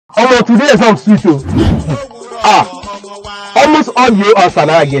Almost today is some sweet. Almost all you answer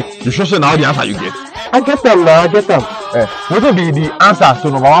now I get. You sure say now the answer you get? I get them now, I get them. What will be the answer to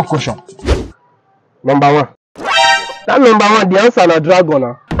number one question? Number one. That number one, the answer na dragon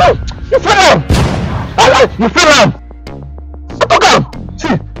now. You fell him! You fell him!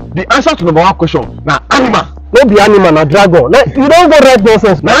 See, the answer to number one question na animal. No be animal, na dragon. You don't go write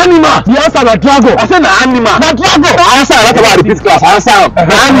nonsense. Na animal. The answer na dragon. I said na animal. Na dragon. Answer. That's why I repeat class. Answer.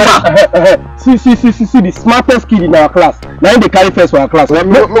 Na animal. See the smartest kid in our class. Now they carry first for our class. No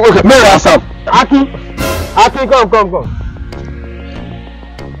answer. Aki, come.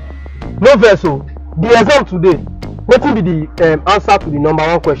 No verse. The exam today. What will be the answer to the number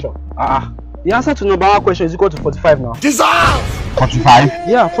one question? The answer to number one question is equal to 45 now. Jesus. 45.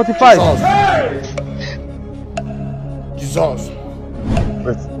 Yeah, 45. Jesus.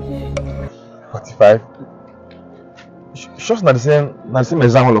 Wait. 45. Just not the same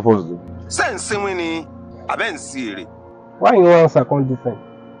exam all of us do. Sense winning. I been serious. Why you answer come different?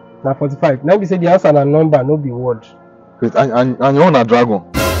 Now 45. Now we say the answer na number, no be word. Wait, and you own a dragon.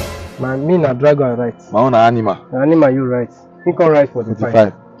 Me na dragon right. My own animal. Na animal you right. You can write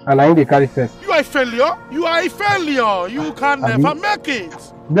 45. And I ain't the carry first. You are a failure. You are a failure. You can never make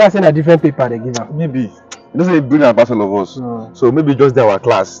it. They are saying a different paper they give her. Maybe. It doesn't say brilliant battle of us. So maybe just our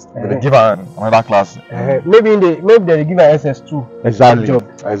class. They give her another class. Maybe they give her SS2. Exactly. Job.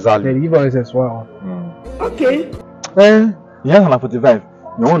 Exactly. They give her SS1. Okay. You have 45.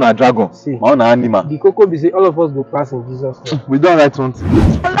 You own a dragon. See. My own animal. The cocoa be say all of us go pass in Jesus' name. We don't write something.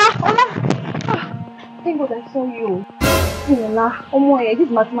 Hola. Thank God I saw you. This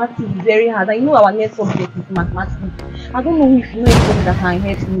mathematics is very hard. I know our next subject is mathematics. I don't know if you know anybody that can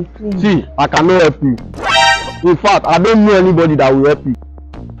help me, please. See, I cannot help you. In fact, I don't know anybody that will help you.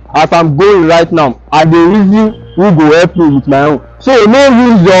 As I'm going right now, I dey reason who go help me with my own. So no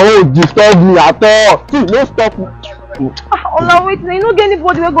use your own disturb me at all. See, no stop me. Ola, wait, you no get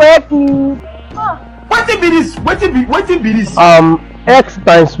anybody will go help me. What be this? X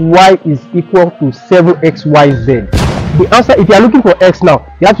times y is equal to 7xyz. The answer, if you are looking for x now,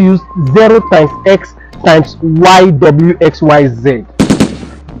 you have to use 0 times x times y wxyz.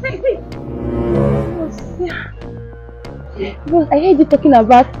 Because I heard you talking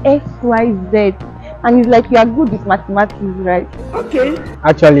about x, y, z, and it's like you are good with mathematics, right? Okay.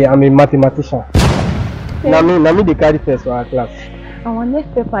 Actually, I'm a mathematician. Now me the carry first for our class. Our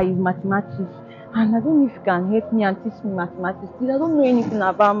next paper is mathematics, and I don't know if you can help me and teach me mathematics. I don't know anything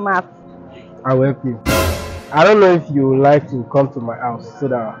about math. I will help you. I don't know if you would like to come to my house so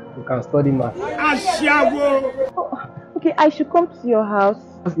that you can study math. Okay, I should come to your house.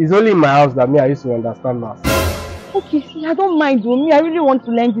 It's only in my house that I used to understand math. Okay, see, I don't mind though. I really want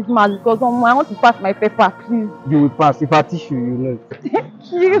to learn this math because I want to pass my paper, please. You will pass. If I teach you, you know it.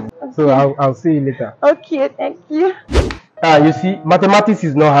 Thank you. So I'll see you later. Okay, thank you. You see, mathematics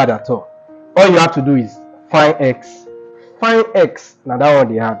is not hard at all. All you have to do is find x. Find x. Now that one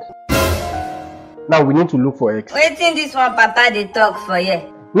they had. Now we need to look for x. Waiting this one, Papa, they talk for you.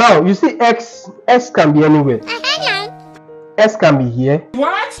 Now you see x can be anywhere. S can be here.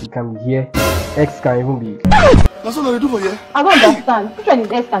 What? It can be here. X can even be here. That's what they do for you. I don't understand. Which one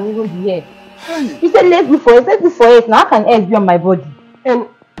is S can even be here? You said let's look for S. Let's look for S. Now how can S be on my body? And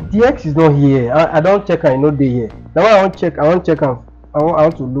the X is not here. I don't check and know they here. Now I want check. I want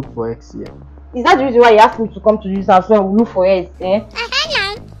to look for X here. Is that the reason why you asked me to come to this house when we look for S?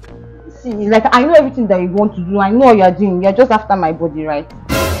 See, like I know everything that you want to do. I know what you are doing. You are just after my body, right?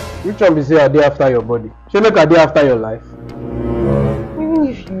 Which one be say are they after your body? Should make a day after your life? Even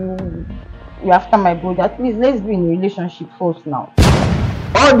if you're after my body, at least let's be in a relationship first now.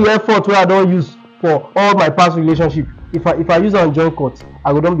 All the effort where I don't use for all my past relationship, if I use on joint court,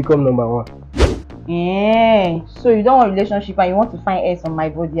 I will don't become number one. So you don't want a relationship and you want to find S on my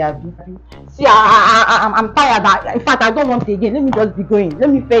body, Abby. See, I'm tired. In fact, I don't want it again. Let me just be going. Let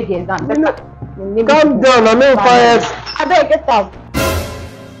me pay the exam. Calm down. I'm not fired. I better get out.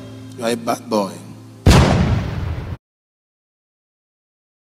 You are a bad boy.